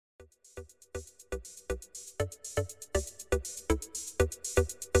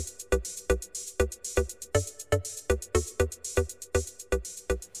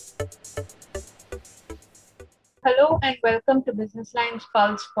Hello and welcome to Business Line's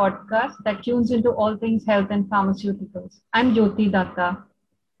Pulse podcast that tunes into all things health and pharmaceuticals. I'm Jyoti Datta.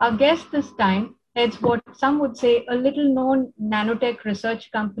 Our guest this time heads what some would say a little known nanotech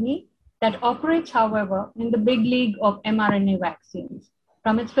research company that operates, however, in the big league of mRNA vaccines.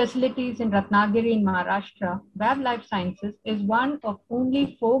 From its facilities in Ratnagiri in Maharashtra, Wab Life Sciences is one of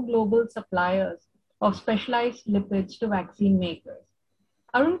only four global suppliers of specialized lipids to vaccine makers.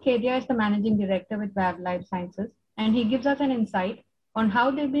 Arun Kedia is the managing director with Wab Life Sciences, and he gives us an insight on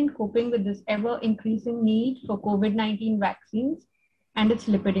how they've been coping with this ever increasing need for COVID 19 vaccines and its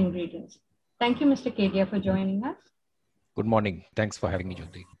lipid ingredients. Thank you, Mr. Kedia, for joining us. Good morning. Thanks for having me,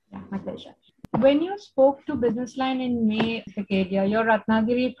 Jyoti. Yeah, my pleasure. When you spoke to Business Line in May, Mr. Kedia, your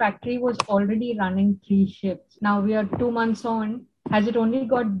Ratnagiri factory was already running 3 shifts. Now we are 2 months on. Has it only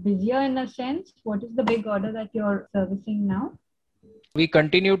got busier in a sense? What is the big order that you're servicing now? We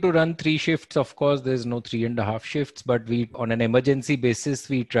continue to run 3 shifts. Of course, there's no 3.5 shifts, but on an emergency basis,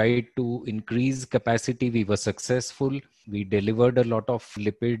 we tried to increase capacity. We were successful. We delivered a lot of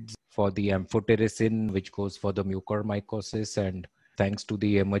lipids for the amphotericin, which goes for the mucormycosis. And thanks to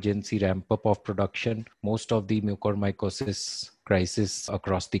the emergency ramp up of production, most of the mucormycosis crisis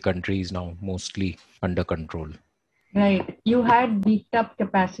across the country is now mostly under control. Right. You had beefed up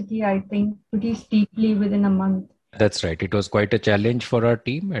capacity, I think, pretty steeply within a month. That's right. It was quite a challenge for our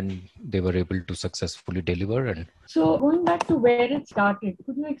team and they were able to successfully deliver. So going back to where it started,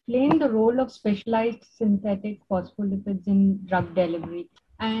 could you explain the role of specialized synthetic phospholipids in drug delivery?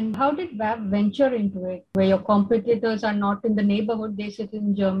 And how did WAB venture into it, where your competitors are not in the neighborhood, they sit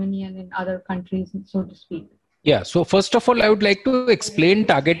in Germany and in other countries, so to speak? Yeah. So first of all, I would like to explain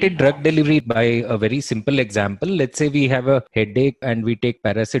targeted drug delivery by a very simple example. Let's say we have a headache and we take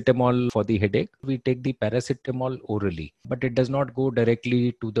paracetamol for the headache. We take the paracetamol orally, but it does not go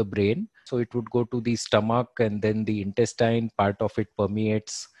directly to the brain. So it would go to the stomach and then the intestine. Part of it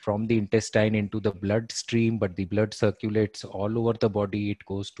permeates from the intestine into the bloodstream, but the blood circulates all over the body. It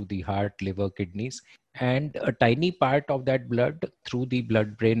goes to the heart, liver, kidneys. And a tiny part of that blood through the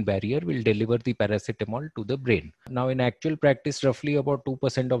blood-brain barrier will deliver the paracetamol to the brain. Now, in actual practice, roughly about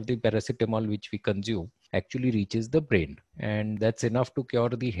 2% of the paracetamol which we consume actually reaches the brain, and that's enough to cure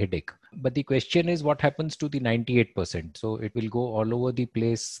the headache. But the question is what happens to the 98%? So it will go all over the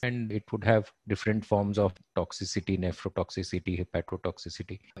place and it would have different forms of toxicity, nephrotoxicity,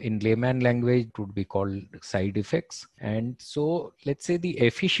 hepatotoxicity. In layman language, it would be called side effects. And so let's say the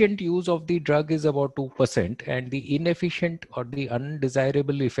efficient use of the drug is about 2% and the inefficient or the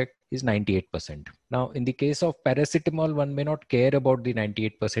undesirable effect is 98%. Now, in the case of paracetamol, one may not care about the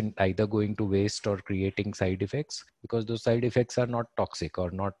 98% either going to waste or creating side effects because those side effects are not toxic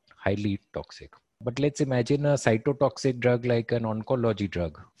or not highly toxic. But let's imagine a cytotoxic drug like an oncology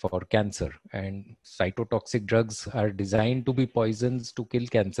drug for cancer. And cytotoxic drugs are designed to be poisons to kill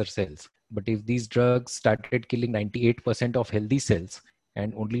cancer cells. But if these drugs started killing 98% of healthy cells,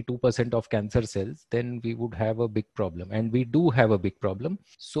 and only 2% of cancer cells, then we would have a big problem. And we do have a big problem.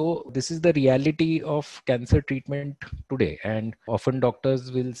 So this is the reality of cancer treatment today. And often doctors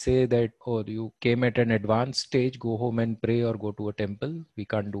will say that, oh, you came at an advanced stage, go home and pray or go to a temple. We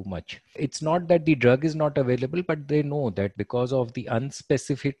can't do much. It's not that the drug is not available, but they know that because of the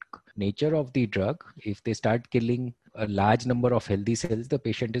unspecific nature of the drug, if they start killing a large number of healthy cells, the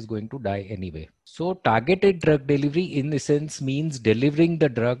patient is going to die anyway. So targeted drug delivery in essence means delivering the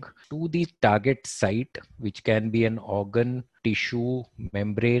drug to the target site, which can be an organ, tissue,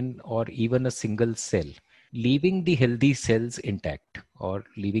 membrane, or even a single cell, leaving the healthy cells intact or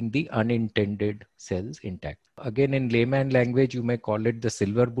leaving the unintended cells intact. Again, in layman language, you may call it the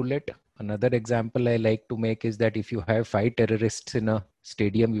silver bullet. Another example I like to make is that if you have 5 terrorists in a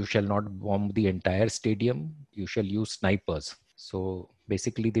stadium, you shall not bomb the entire stadium. You shall use snipers. So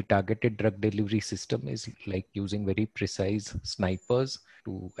basically the targeted drug delivery system is like using very precise snipers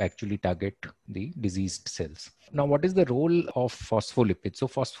to actually target the diseased cells. Now, what is the role of phospholipids? So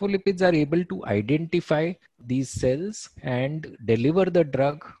phospholipids are able to identify these cells and deliver the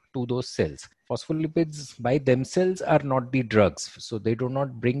drug to those cells. Phospholipids by themselves are not the drugs, so they do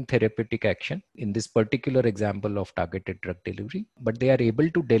not bring therapeutic action in this particular example of targeted drug delivery, but they are able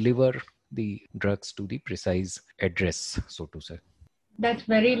to deliver the drugs to the precise address, so to say. That's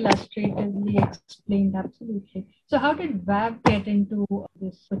very illustratively explained, absolutely. So, how did VAB get into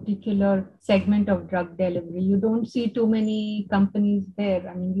this particular segment of drug delivery? You don't see too many companies there.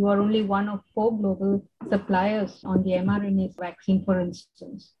 I mean, you are only one of four global suppliers on the mRNA vaccine, for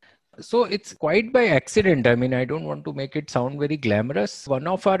instance. So it's quite by accident. I mean, I don't want to make it sound very glamorous. One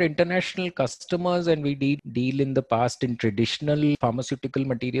of our international customers, and we did deal in the past in traditional pharmaceutical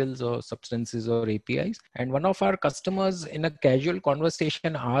materials or substances or APIs. And one of our customers in a casual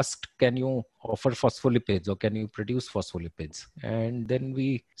conversation asked, can you offer phospholipids or can you produce phospholipids? And then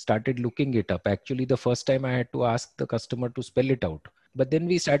we started looking it up. Actually, the first time I had to ask the customer to spell it out. But then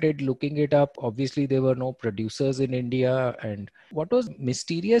we started looking it up. Obviously, there were no producers in India. And what was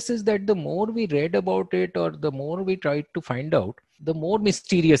mysterious is that the more we read about it or the more we tried to find out, the more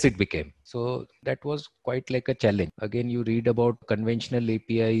mysterious it became. So that was quite like a challenge. Again, you read about conventional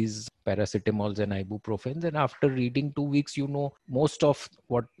APIs, paracetamols and ibuprofens, and after reading 2 weeks, you know most of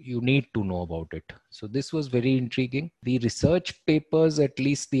what you need to know about it. So this was very intriguing. The research papers, at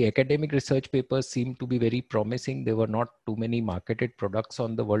least the academic research papers, seemed to be very promising. There were not too many marketed products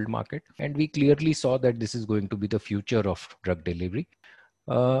on the world market, and we clearly saw that this is going to be the future of drug delivery.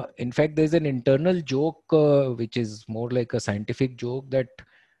 In fact, there's an internal joke, which is more like a scientific joke that,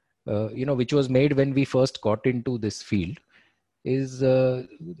 which was made when we first got into this field, is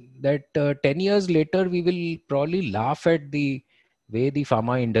that 10 years later, we will probably laugh at the way the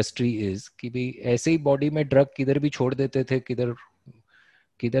pharma industry is. कि भी ऐसे ही body में drug किधर भी छोड़ देते थे, किधर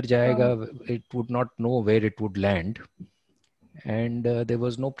किधर जाएगा, it would not know where it would land. And there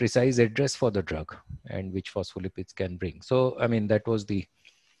was no precise address for the drug and which phospholipids can bring. So, I mean, that was the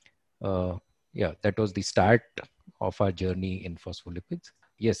start of our journey in phospholipids.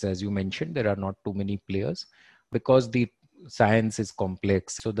 Yes, as you mentioned, there are not too many players because the science is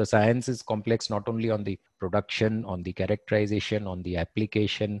complex. So the science is complex not only on the production, on the characterization, on the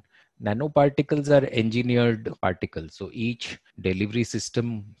application. Nanoparticles are engineered particles. So each delivery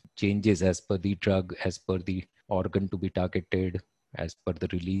system changes as per the drug, as per the organ to be targeted, as per the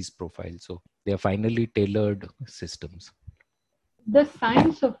release profile. So they are finely tailored systems. The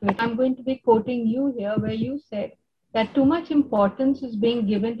science of it, I'm going to be quoting you here, where you said that too much importance is being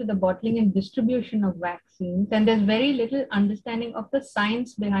given to the bottling and distribution of vaccines, and there's very little understanding of the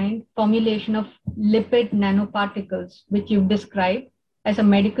science behind formulation of lipid nanoparticles, which you've described as a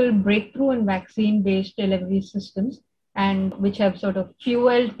medical breakthrough in vaccine-based delivery systems, and which have sort of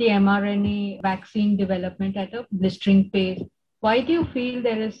fueled the mRNA vaccine development at a blistering pace. Why do you feel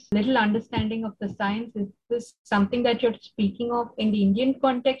there is little understanding of the science? Is this something that you're speaking of in the Indian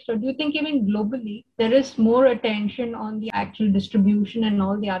context, or do you think even globally there is more attention on the actual distribution and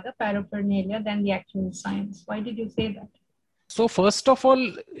all the other paraphernalia than the actual science? Why did you say that? So first of all,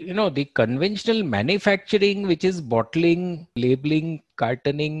 the conventional manufacturing, which is bottling, labeling,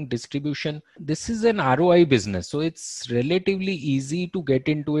 cartoning, distribution, this is an ROI business. So it's relatively easy to get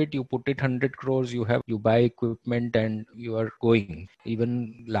into it. You put it 100 crores, you buy equipment and you are going.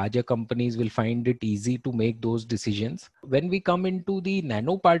 Even larger companies will find it easy to make those decisions. When we come into the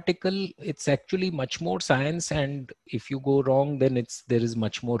nanoparticle, it's actually much more science. And if you go wrong, then there is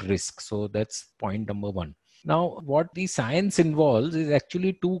much more risk. So that's point number one. Now, what the science involves is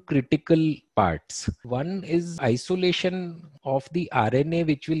actually two critical parts. One is isolation of the RNA,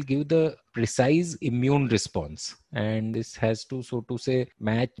 which will give the precise immune response. And this has to, so to say,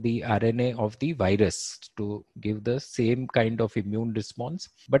 match the RNA of the virus to give the same kind of immune response,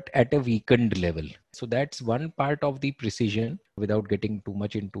 but at a weakened level. So that's one part of the precision without getting too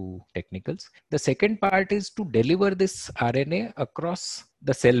much into technicals. The second part is to deliver this RNA across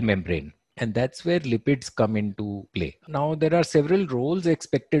the cell membrane. And that's where lipids come into play. Now, there are several roles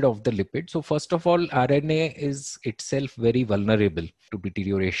expected of the lipid. So first of all, RNA is itself very vulnerable to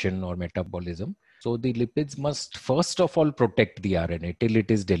deterioration or metabolism. So the lipids must first of all protect the RNA till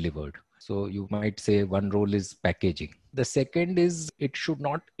it is delivered. So you might say one role is packaging. The second is it should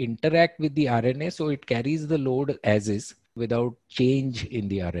not interact with the RNA, so it carries the load as is without change in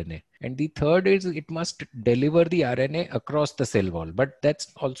the RNA. And the third is it must deliver the RNA across the cell wall. But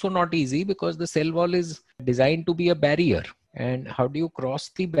that's also not easy because the cell wall is designed to be a barrier. And how do you cross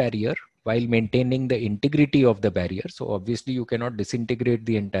the barrier while maintaining the integrity of the barrier? So obviously you cannot disintegrate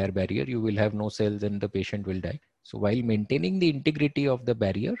the entire barrier. You will have no cells and the patient will die. So while maintaining the integrity of the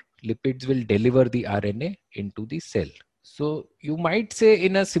barrier, lipids will deliver the RNA into the cell. So you might say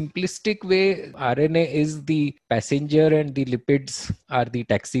in a simplistic way, RNA is the passenger and the lipids are the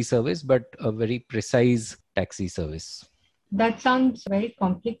taxi service, but a very precise taxi service. That sounds very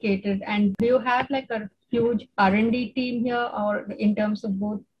complicated. And do you have like a huge R&D team here, or in terms of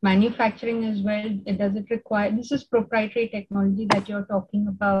both manufacturing as well? Does it require, this is proprietary technology that you're talking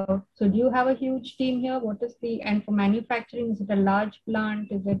about. So do you have a huge team here? What is and for manufacturing, is it a large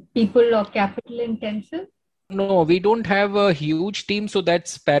plant? Is it people or capital intensive? No, we don't have a huge team. So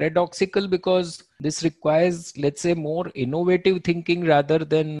that's paradoxical because this requires, let's say, more innovative thinking rather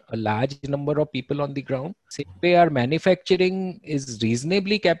than a large number of people on the ground. Same way, our manufacturing is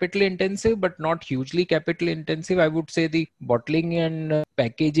reasonably capital intensive, but not hugely capital intensive. I would say the bottling and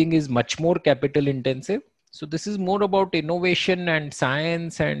packaging is much more capital intensive. So this is more about innovation and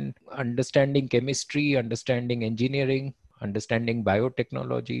science and understanding chemistry, understanding engineering, understanding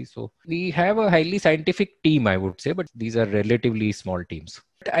biotechnology. So we have a highly scientific team, I would say, but these are relatively small teams.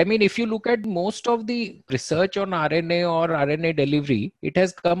 I mean, if you look at most of the research on RNA or RNA delivery, it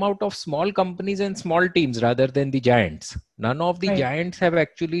has come out of small companies and small teams rather than the giants. None of the Right. giants have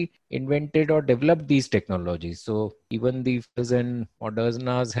actually invented or developed these technologies. So even the Pfizer and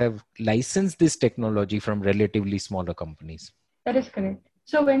Moderna's have licensed this technology from relatively smaller companies. That is correct.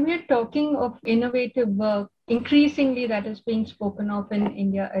 So when we're talking of innovative work, increasingly that is being spoken of in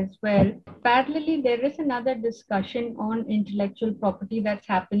India as well. Parallelly, there is another discussion on intellectual property that's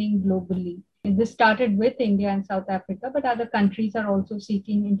happening globally. This started with India and South Africa, but other countries are also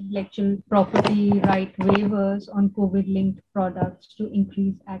seeking intellectual property right waivers on COVID-linked products to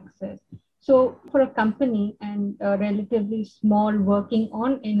increase access. So, for a company and relatively small working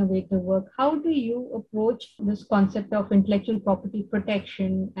on innovative work, how do you approach this concept of intellectual property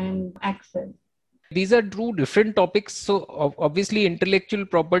protection and access? These are two different topics. So obviously intellectual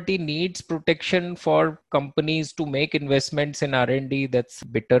property needs protection for companies to make investments in R&D. That's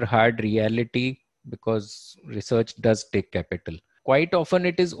bitter hard reality because research does take capital. Quite often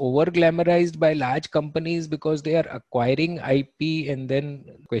it is over glamorized by large companies because they are acquiring IP, and then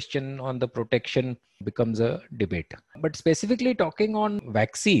question on the protection becomes a debate. But specifically talking on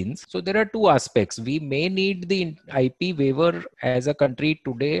vaccines, so there are two aspects. We may need the IP waiver as a country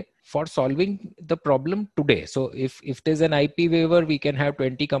today for solving the problem today. So if there's an IP waiver, we can have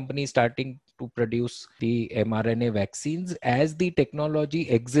 20 companies starting to produce the mRNA vaccines as the technology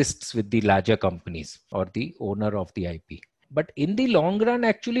exists with the larger companies or the owner of the IP. But in the long run,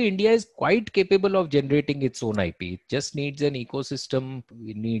 actually, India is quite capable of generating its own IP. It just needs an ecosystem.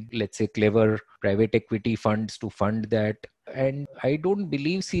 We need, let's say, clever private equity funds to fund that. And I don't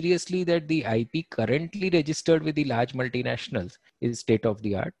believe seriously that the IP currently registered with the large multinationals is state of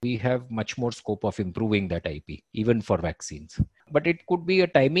the art. We have much more scope of improving that IP, even for vaccines. But it could be a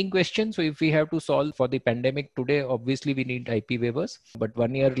timing question. So if we have to solve for the pandemic today, obviously we need IP waivers. But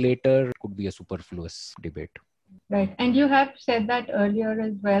 1 year later, it could be a superfluous debate. Right. And you have said that earlier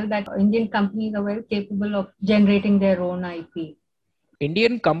as well, that Indian companies are well capable of generating their own IP.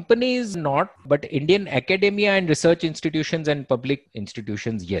 Indian companies not, but Indian academia and research institutions and public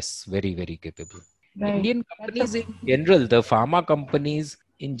institutions, yes, very, very capable. Right. Indian companies in general, the pharma companies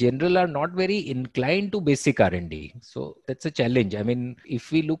in general are not very inclined to basic R&D. So that's a challenge. I mean,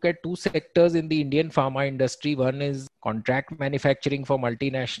 if we look at two sectors in the Indian pharma industry, one is contract manufacturing for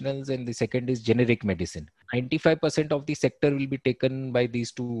multinationals and the second is generic medicine. 95% of the sector will be taken by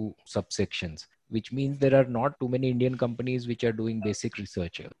these two subsections, which means there are not too many Indian companies which are doing basic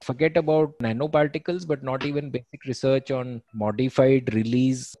research. Forget about nanoparticles, but not even basic research on modified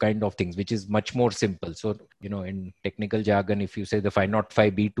release kind of things, which is much more simple. So, in technical jargon, if you say the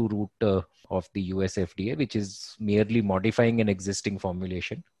 505(b)(2) route of the US FDA, which is merely modifying an existing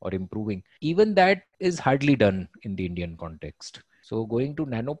formulation or improving, even that is hardly done in the Indian context. So going to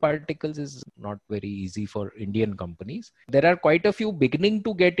nanoparticles is not very easy for Indian companies. There are quite a few beginning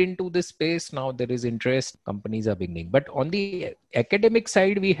to get into this space. Now there is interest, companies are beginning. But on the academic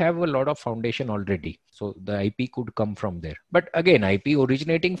side, we have a lot of foundation already. So the IP could come from there. But again, IP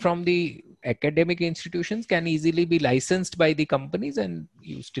originating from the academic institutions can easily be licensed by the companies and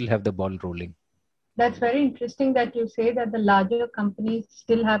you still have the ball rolling. That's very interesting that you say that the larger companies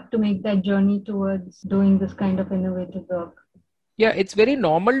still have to make that journey towards doing this kind of innovative work. Yeah, it's very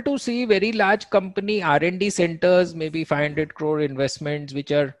normal to see very large company R&D centers, maybe 500 crore investments,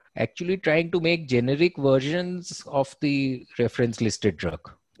 which are actually trying to make generic versions of the reference listed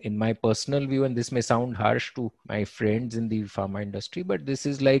drug. In my personal view, and this may sound harsh to my friends in the pharma industry, but this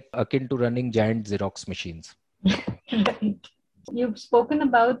is like akin to running giant Xerox machines. Right. You've spoken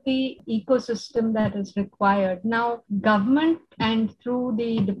about the ecosystem that is required. Now, government and through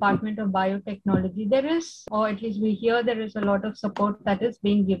the Department of Biotechnology, there is, or at least we hear there is a lot of support that is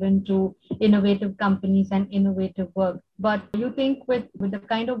being given to innovative companies and innovative work. But you think with the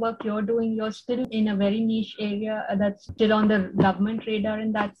kind of work you're doing, you're still in a very niche area that's still on the government radar,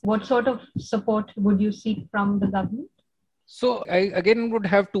 and that's what sort of support would you seek from the government? So I again would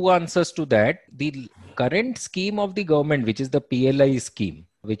have two answers to that. The current scheme of the government, which is the PLI scheme,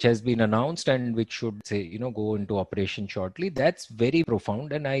 which has been announced and which should say, go into operation shortly, that's very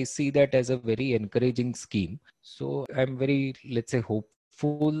profound. And I see that as a very encouraging scheme. So I'm very, let's say,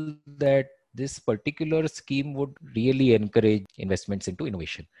 hopeful that this particular scheme would really encourage investments into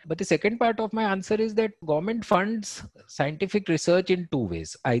innovation. But the second part of my answer is that government funds scientific research in two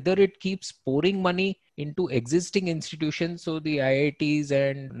ways. Either it keeps pouring money into existing institutions, so the IITs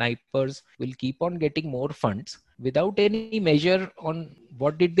and NIPERs will keep on getting more funds without any measure on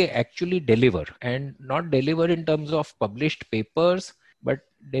what did they actually deliver, and not deliver in terms of published papers, but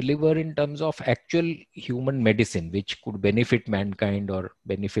deliver in terms of actual human medicine, which could benefit mankind or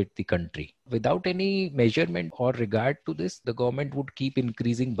benefit the country. Without any measurement or regard to this, the government would keep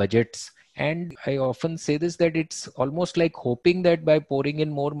increasing budgets. And I often say this, that it's almost like hoping that by pouring in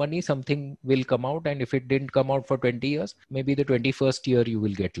more money, something will come out. And if it didn't come out for 20 years, maybe the 21st year you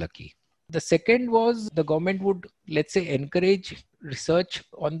will get lucky. The second was the government would, let's say, encourage research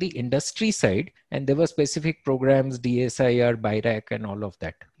on the industry side. And there were specific programs, DSIR, BIRAC, and all of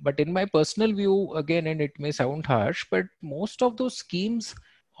that. But in my personal view, again, and it may sound harsh, but most of those schemes,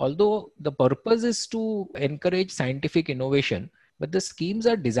 although the purpose is to encourage scientific innovation, but the schemes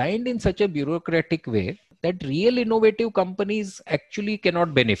are designed in such a bureaucratic way that real innovative companies actually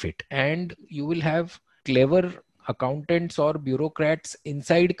cannot benefit. And you will have clever accountants or bureaucrats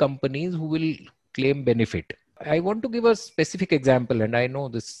inside companies who will claim benefit. I want to give a specific example, and I know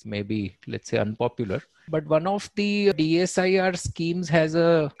this may be, let's say, unpopular, but one of the DSIR schemes has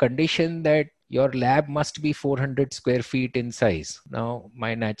a condition that your lab must be 400 square feet in size. Now,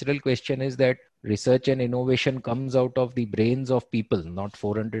 my natural question is that research and innovation comes out of the brains of people, not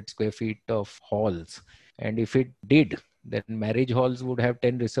 400 square feet of halls. And if it did, then marriage halls would have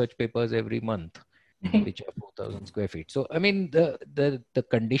 10 research papers every month, which are 4,000 square feet. So, I mean, the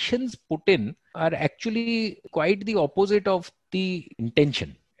conditions put in are actually quite the opposite of the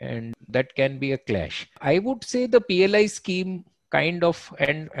intention, and that can be a clash. I would say the PLI scheme kind of,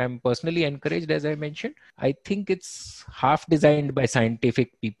 and I'm personally encouraged, as I mentioned, I think it's half designed by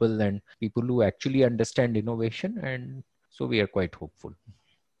scientific people and people who actually understand innovation. And so we are quite hopeful.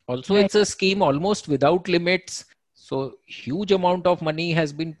 Also, Right. it's a scheme almost without limits. So huge amount of money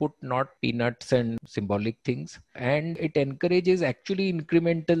has been put, not peanuts and symbolic things. And it encourages actually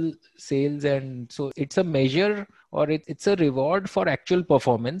incremental sales. And so it's a measure, or it's a reward for actual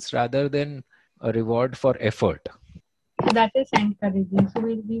performance rather than a reward for effort. That is encouraging. So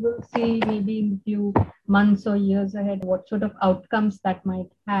we will see maybe in a few months or years ahead what sort of outcomes that might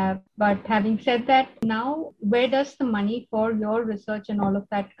have. But having said that, now where does the money for your research and all of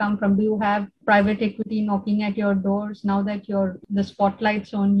that come from? Do you have private equity knocking at your doors now that the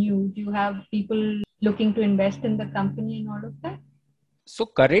spotlight's on you? Do you have people looking to invest in the company and all of that? So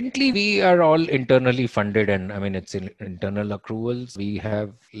currently we are all internally funded, and I mean, it's in internal accruals. We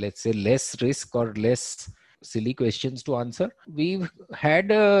have, let's say, less risk or less silly questions to answer. We've had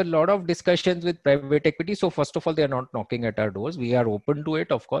a lot of discussions with private equity. So first of all, they are not knocking at our doors. We are open to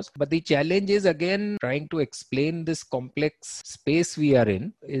it, of course. But the challenge is, again, trying to explain this complex space we are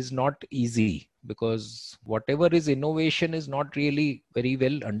in is not easy, because whatever is innovation is not really very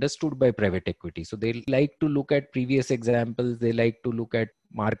well understood by private equity. So they like to look at previous examples. They like to look at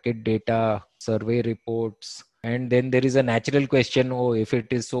market data, survey reports. And then there is a natural question, oh, if it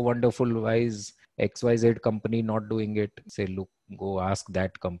is so wonderful, why is XYZ company not doing it? Say, look, go ask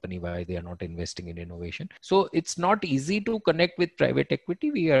that company why they are not investing in innovation. So it's not easy to connect with private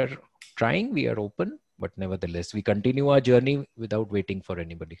equity. We are trying, we are open, but nevertheless, we continue our journey without waiting for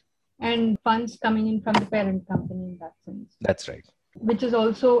anybody. And funds coming in from the parent company in that sense. That's right. Which is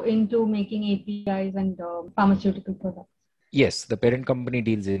also into making APIs and pharmaceutical products. Yes, the parent company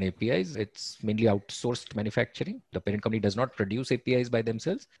deals in APIs. It's mainly outsourced manufacturing. The parent company does not produce APIs by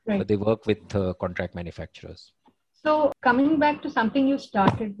themselves, Right. but they work with contract manufacturers. So coming back to something you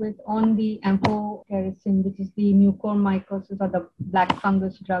started with on the amphotericin, which is the mucormycosis or the black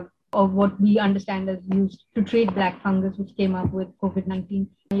fungus drug, or what we understand as used to treat black fungus, which came up with COVID-19.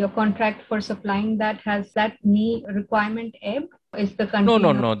 Your contract for supplying that, has that requirement ebbed? Is the country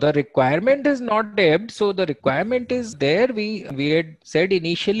No. The requirement is not ebbed. So the requirement is there. We had said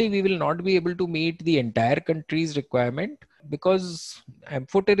initially we will not be able to meet the entire country's requirement. because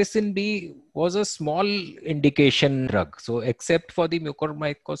amphotericin B was a small indication drug. So except for the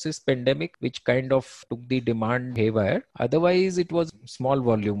mucormycosis pandemic, which kind of took the demand haywire, otherwise it was small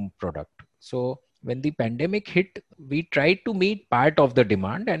volume product. So when the pandemic hit, we tried to meet part of the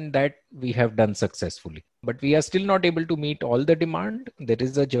demand, and that we have done successfully. But we are still not able to meet all the demand. There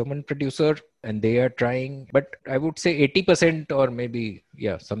is a German producer and they are trying, but I would say 80% or maybe,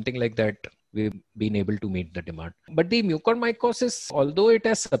 something like that, we've been able to meet the demand. But the mucormycosis, although it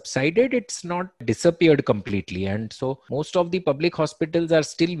has subsided, it's not disappeared completely. And so most of the public hospitals are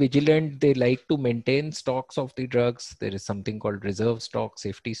still vigilant. They like to maintain stocks of the drugs. There is something called reserve stock,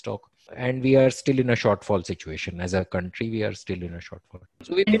 safety stock. And we are still in a shortfall situation. As a country, we are still in a shortfall.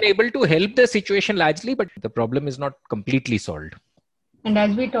 So we've been able to help the situation largely, but the problem is not completely solved. And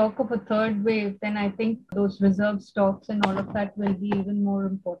as we talk of a third wave, then I think those reserve stocks and all of that will be even more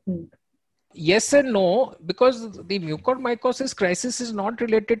important. Yes and no, because the mucormycosis crisis is not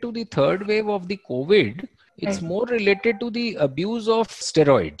related to the third wave of the COVID. It's more related to the abuse of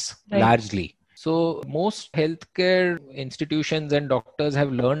steroids, largely. So most healthcare institutions and doctors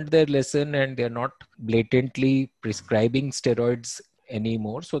have learned their lesson and they're not blatantly prescribing steroids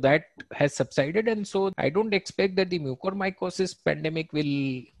anymore. So that has subsided. And so I don't expect that the mucormycosis pandemic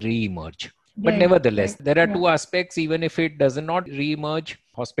will re-emerge. But nevertheless, there are two aspects. Even if it does not re-emerge,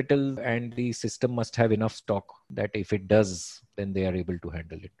 hospital and the system must have enough stock that if it does, then they are able to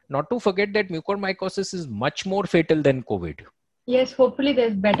handle it. Not to forget that mucormycosis is much more fatal than COVID. Yes, hopefully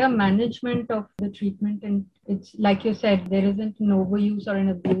there's better management of the treatment. And it's like you said, there isn't an overuse or an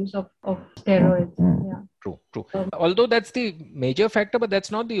abuse of steroids. Yeah. True. Although that's the major factor, but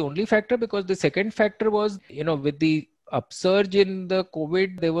that's not the only factor, because the second factor was, with the upsurge in the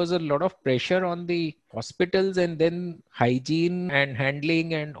COVID, there was a lot of pressure on the hospitals, and then hygiene and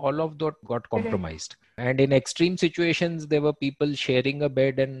handling and all of that got compromised. And in extreme situations, there were people sharing a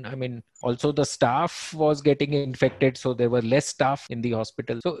bed, and also the staff was getting infected. So there were less staff in the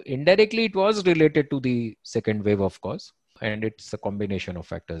hospital. So indirectly, it was related to the second wave, of course. And it's a combination of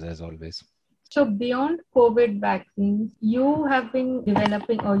factors, as always. So beyond COVID vaccines, you have been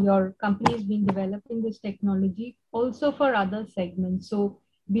developing, or your company has been developing this technology also for other segments. So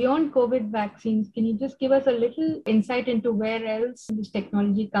beyond COVID vaccines, can you just give us a little insight into where else this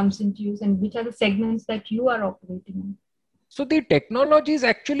technology comes into use and which are the segments that you are operating in? So the technology is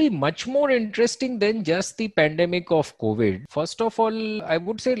actually much more interesting than just the pandemic of COVID. First of all, I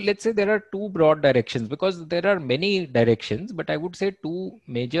would say, let's say there are two broad directions, because there are many directions, but I would say two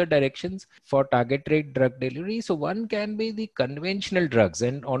major directions for targeted drug delivery. So one can be the conventional drugs,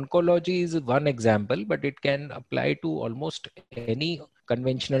 and oncology is one example, but it can apply to almost any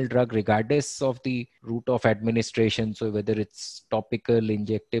conventional drug regardless of the route of administration. So whether it's topical,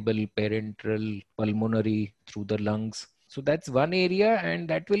 injectable, parenteral, pulmonary, through the lungs. So that's one area, and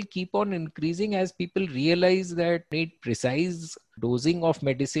that will keep on increasing as people realize that need precise dosing of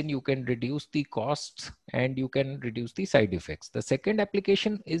medicine. You can reduce the costs and you can reduce the side effects. The second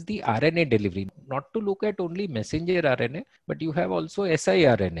application is the RNA delivery, not to look at only messenger RNA, but you have also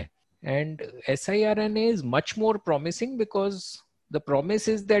siRNA. And siRNA is much more promising because the promise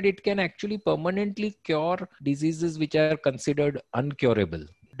is that it can actually permanently cure diseases which are considered uncurable.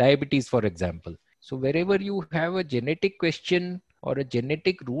 Diabetes, for example. So wherever you have a genetic question or a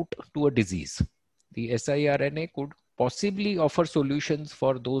genetic route to a disease, the siRNA could possibly offer solutions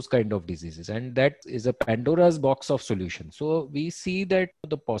for those kind of diseases. And that is a Pandora's box of solutions. So we see that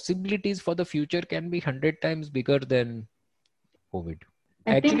the possibilities for the future can be 100 times bigger than COVID.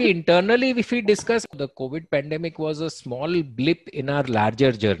 Actually, internally, if we discuss, the COVID pandemic was a small blip in our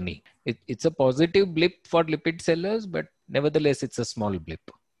larger journey. It's a positive blip for lipid sellers, but nevertheless, it's a small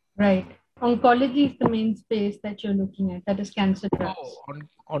blip. Right. Oncology is the main space that you're looking at, that is cancer drugs.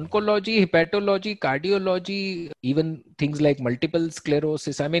 Oncology, hepatology, cardiology, even things like multiple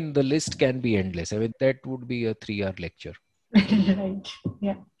sclerosis. The list can be endless. That would be a 3-hour lecture. Right.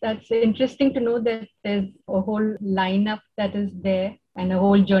 Yeah. That's interesting to know that there's a whole lineup that is there and a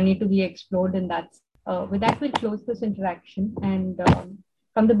whole journey to be explored. And with that, we'll close this interaction. And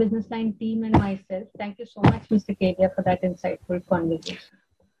from the Business Line team and myself, thank you so much, Mr. Kedia, for that insightful conversation.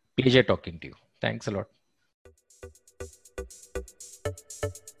 Pleasure talking to you. Thanks a lot.